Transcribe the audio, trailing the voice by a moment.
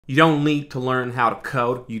You don't need to learn how to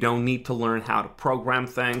code. You don't need to learn how to program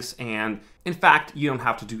things. And in fact, you don't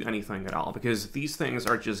have to do anything at all because these things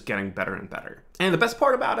are just getting better and better. And the best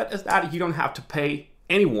part about it is that you don't have to pay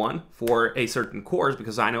anyone for a certain course,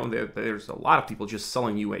 because I know that there's a lot of people just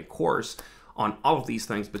selling you a course on all of these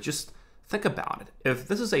things, but just think about it. If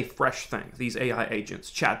this is a fresh thing, these AI agents,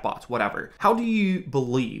 chatbots, whatever, how do you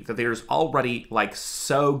believe that there's already like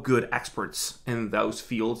so good experts in those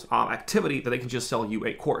fields of activity that they can just sell you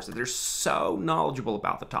a course, that they're so knowledgeable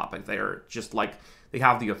about the topic? They're just like, they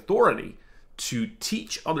have the authority to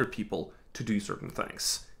teach other people to do certain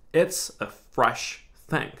things. It's a fresh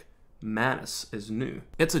thing. Manus is new.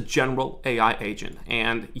 It's a general AI agent,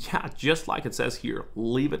 and yeah, just like it says here,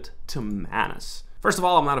 leave it to Manus. First of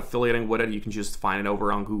all, I'm not affiliating with it. You can just find it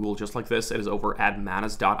over on Google just like this. It is over at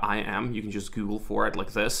manus.im. You can just Google for it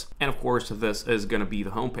like this. And of course, this is going to be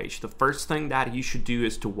the homepage. The first thing that you should do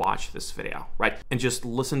is to watch this video, right? And just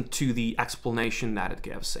listen to the explanation that it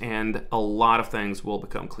gives, and a lot of things will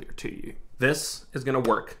become clear to you. This is going to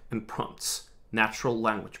work in prompts, natural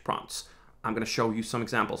language prompts. I'm going to show you some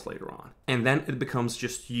examples later on. And then it becomes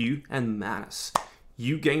just you and Manus.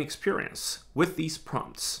 You gain experience with these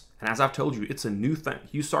prompts. And as I've told you, it's a new thing.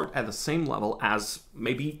 You start at the same level as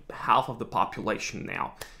maybe half of the population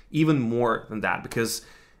now, even more than that, because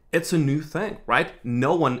it's a new thing, right?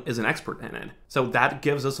 No one is an expert in it. So that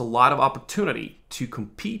gives us a lot of opportunity to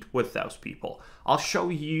compete with those people. I'll show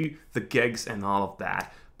you the gigs and all of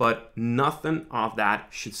that, but nothing of that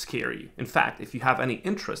should scare you. In fact, if you have any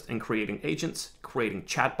interest in creating agents, creating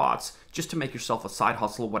chatbots, just to make yourself a side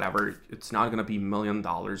hustle, whatever, it's not gonna be $1 million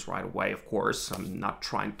right away, of course. I'm not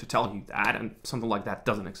trying to tell you that, and something like that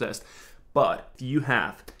doesn't exist. But if you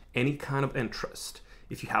have any kind of interest,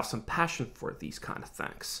 if you have some passion for these kind of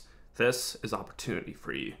things, this is opportunity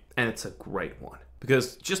for you. And it's a great one,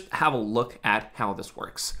 because just have a look at how this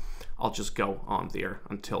works. I'll just go on there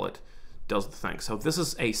until it does the thing. So this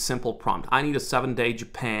is a simple prompt. I need a 7-day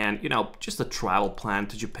Japan, just a travel plan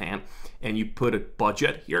to Japan. And you put a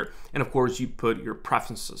budget here. And of course you put your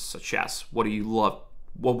preferences, such as what do you love?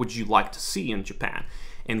 What would you like to see in Japan?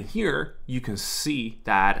 And here you can see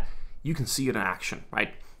that you can see it in action,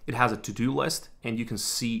 right? It has a to-do list and you can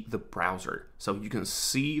see the browser. So you can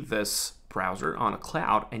see this browser on a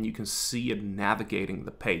cloud and you can see it navigating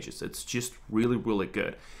the pages. It's just really, really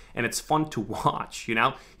good. And it's fun to watch, You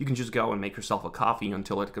can just go and make yourself a coffee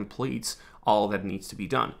until it completes all that needs to be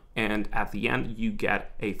done. And at the end, you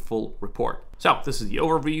get a full report. So this is the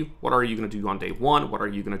overview. What are you gonna do on day 1? What are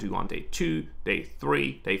you gonna do on day 2, day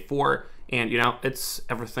 3, day 4? And it's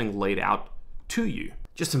everything laid out to you.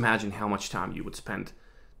 Just imagine how much time you would spend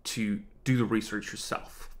to do the research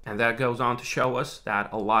yourself. And that goes on to show us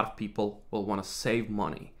that a lot of people will wanna save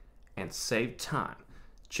money and save time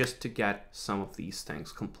just to get some of these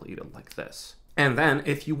things completed like this. And then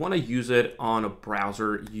if you want to use it on a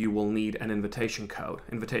browser, you will need an invitation code.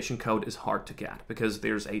 Invitation code is hard to get because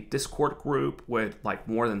there's a Discord group with like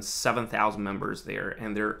more than 7,000 members there,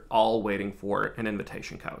 and they're all waiting for an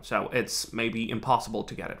invitation code. So it's maybe impossible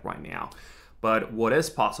to get it right now. But what is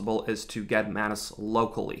possible is to get Manus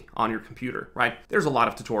locally on your computer, right? There's a lot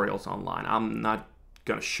of tutorials online. I'm not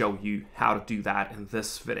gonna show you how to do that in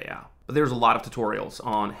this video. But there's a lot of tutorials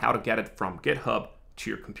on how to get it from GitHub to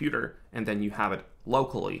your computer, and then you have it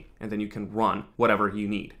locally, and then you can run whatever you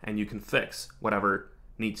need, and you can fix whatever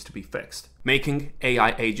needs to be fixed. Making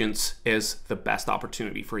AI agents is the best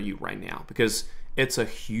opportunity for you right now because it's a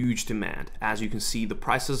huge demand. As you can see, the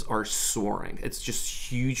prices are soaring. It's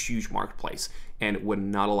just huge marketplace, and with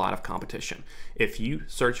not a lot of competition. If you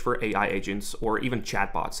search for AI agents or even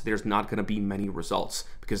chatbots, there's not gonna be many results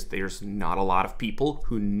because there's not a lot of people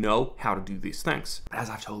who know how to do these things. As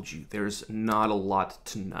I've told you, there's not a lot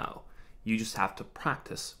to know. You just have to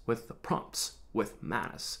practice with the prompts with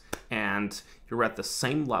Manus, and you're at the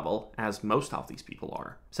same level as most of these people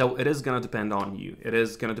are. So it is going to depend on you. It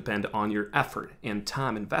is going to depend on your effort and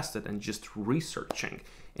time invested in just researching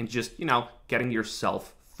and just, getting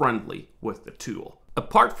yourself friendly with the tool.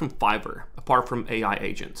 Apart from Fiverr, apart from AI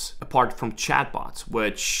agents, apart from chatbots,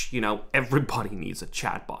 which, everybody needs a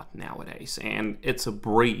chatbot nowadays, and it's a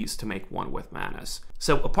breeze to make one with Manus.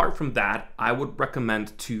 So apart from that, I would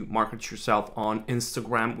recommend to market yourself on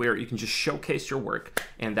Instagram, where you can just showcase your work,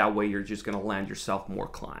 and that way you're just gonna land yourself more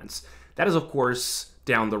clients. That is, of course,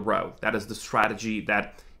 down the road. That is the strategy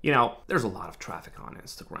that, there's a lot of traffic on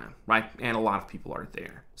Instagram, right? And a lot of people are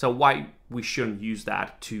there. So why we shouldn't use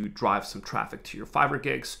that to drive some traffic to your Fiverr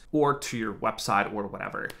gigs or to your website or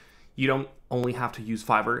whatever. You don't only have to use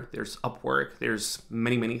Fiverr. There's Upwork, there's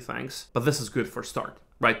many things, but this is good for start,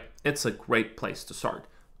 right? It's a great place to start.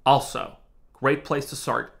 Also, great place to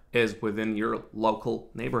start is within your local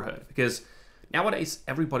neighborhood, because nowadays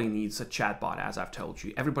everybody needs a chatbot, as I've told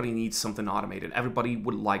you. Everybody needs something automated. Everybody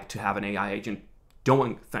would like to have an AI agent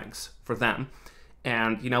doing things for them.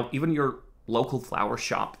 And, even your local flower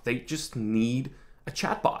shop, they just need a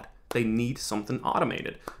chatbot. They need something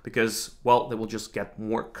automated because, well, they will just get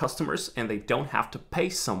more customers and they don't have to pay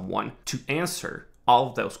someone to answer all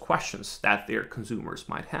of those questions that their consumers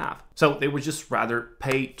might have. So they would just rather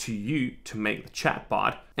pay to you to make the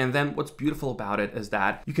chatbot. And then what's beautiful about it is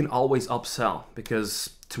that you can always upsell,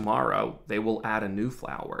 because tomorrow they will add a new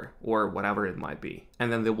flower or whatever it might be.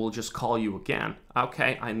 And then they will just call you again.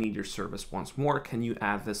 Okay, I need your service once more. Can you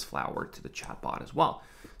add this flower to the chatbot as well?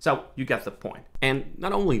 So you get the point. And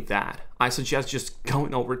not only that, I suggest just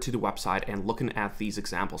going over to the website and looking at these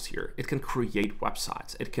examples here. It can create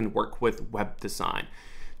websites. It can work with web design.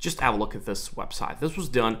 Just have a look at this website. This was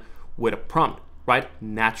done with a prompt, right?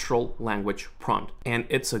 Natural language prompt. And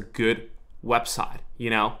it's a good website.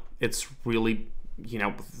 It's really,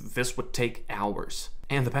 this would take hours.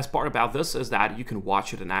 And the best part about this is that you can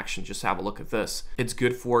watch it in action. Just have a look at this. It's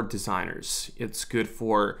good for designers. It's good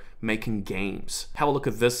for making games. Have a look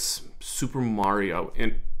at this Super Mario.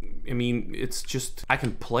 And I mean, it's just, I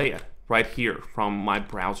can play it right here from my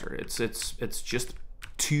browser. It's just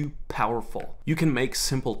too powerful. You can make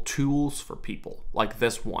simple tools for people like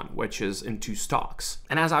this one, which is in 2 stocks.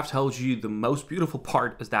 And as I've told you, the most beautiful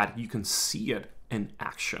part is that you can see it in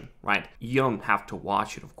action, right? You don't have to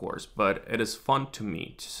watch it, of course, but it is fun to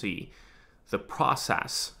me to see the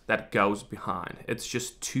process that goes behind. It's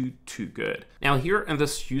just too good. Now here in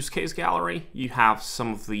this use case gallery, you have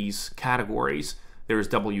some of these categories. There's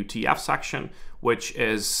WTF section, which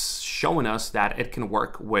is showing us that it can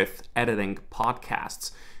work with editing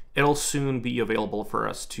podcasts. It'll soon be available for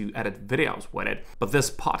us to edit videos with it, but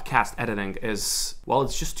this podcast editing is, well,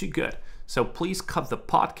 it's just too good. So please cut the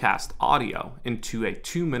podcast audio into a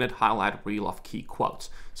 2-minute highlight reel of key quotes.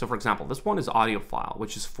 So for example, this one is audio file,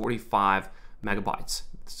 which is 45 megabytes.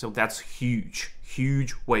 So that's huge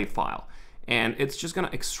WAV file. And it's just gonna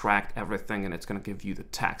extract everything and it's gonna give you the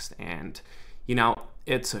text. And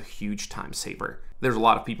it's a huge time saver. There's a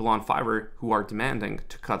lot of people on Fiverr who are demanding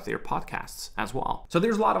to cut their podcasts as well. So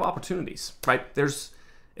there's a lot of opportunities, right?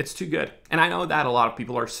 It's too good. And I know that a lot of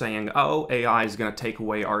people are saying, oh, AI is going to take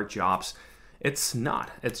away our jobs. It's not.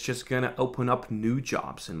 It's just going to open up new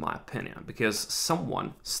jobs, in my opinion, because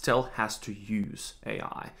someone still has to use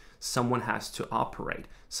AI. Someone has to operate.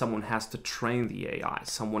 Someone has to train the AI.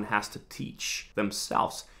 Someone has to teach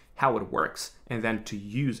themselves how it works and then to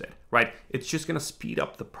use it, right? It's just going to speed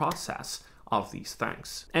up the process of these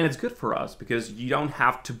things. And it's good for us because you don't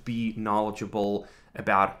have to be knowledgeable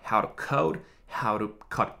about how to code, how to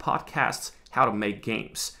cut podcasts, how to make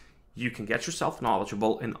games. You can get yourself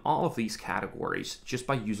knowledgeable in all of these categories just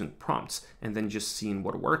by using prompts and then just seeing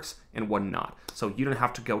what works and what not. So you don't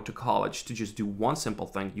have to go to college to just do one simple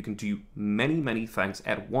thing. You can do many things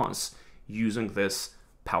at once using this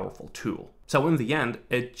powerful tool. So in the end,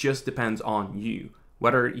 it just depends on you,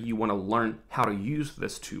 whether you want to learn how to use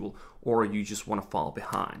this tool or you just want to fall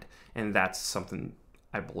behind. And that's something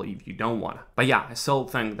I believe you don't want. But yeah, I still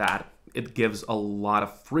think that it gives a lot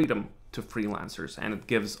of freedom to freelancers and it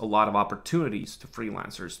gives a lot of opportunities to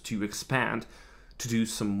freelancers to expand, to do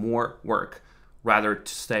some more work, rather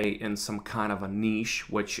to stay in some kind of a niche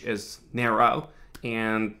which is narrow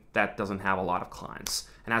and that doesn't have a lot of clients.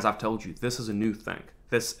 And as I've told you, this is a new thing.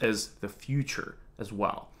 This is the future as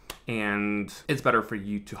well. And it's better for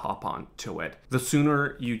you to hop on to it. The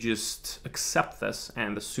sooner you just accept this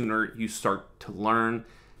and the sooner you start to learn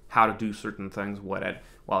how to do certain things with it,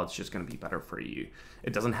 well, it's just going to be better for you.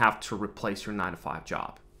 It doesn't have to replace your 9-to-5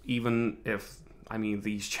 job. Even if,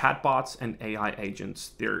 these chatbots and AI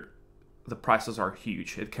agents, the prices are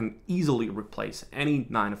huge. It can easily replace any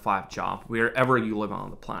 9-to-5 job wherever you live on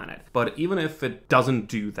the planet. But even if it doesn't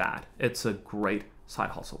do that, it's a great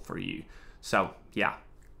side hustle for you. So yeah,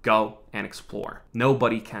 go and explore.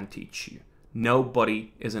 Nobody can teach you.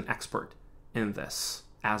 Nobody is an expert in this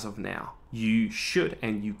as of now. You should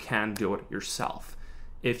and you can do it yourself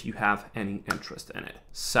if you have any interest in it.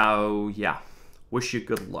 So yeah, wish you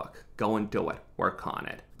good luck. Go and do it. Work on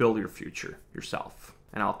it. Build your future yourself.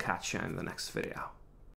 And I'll catch you in the next video.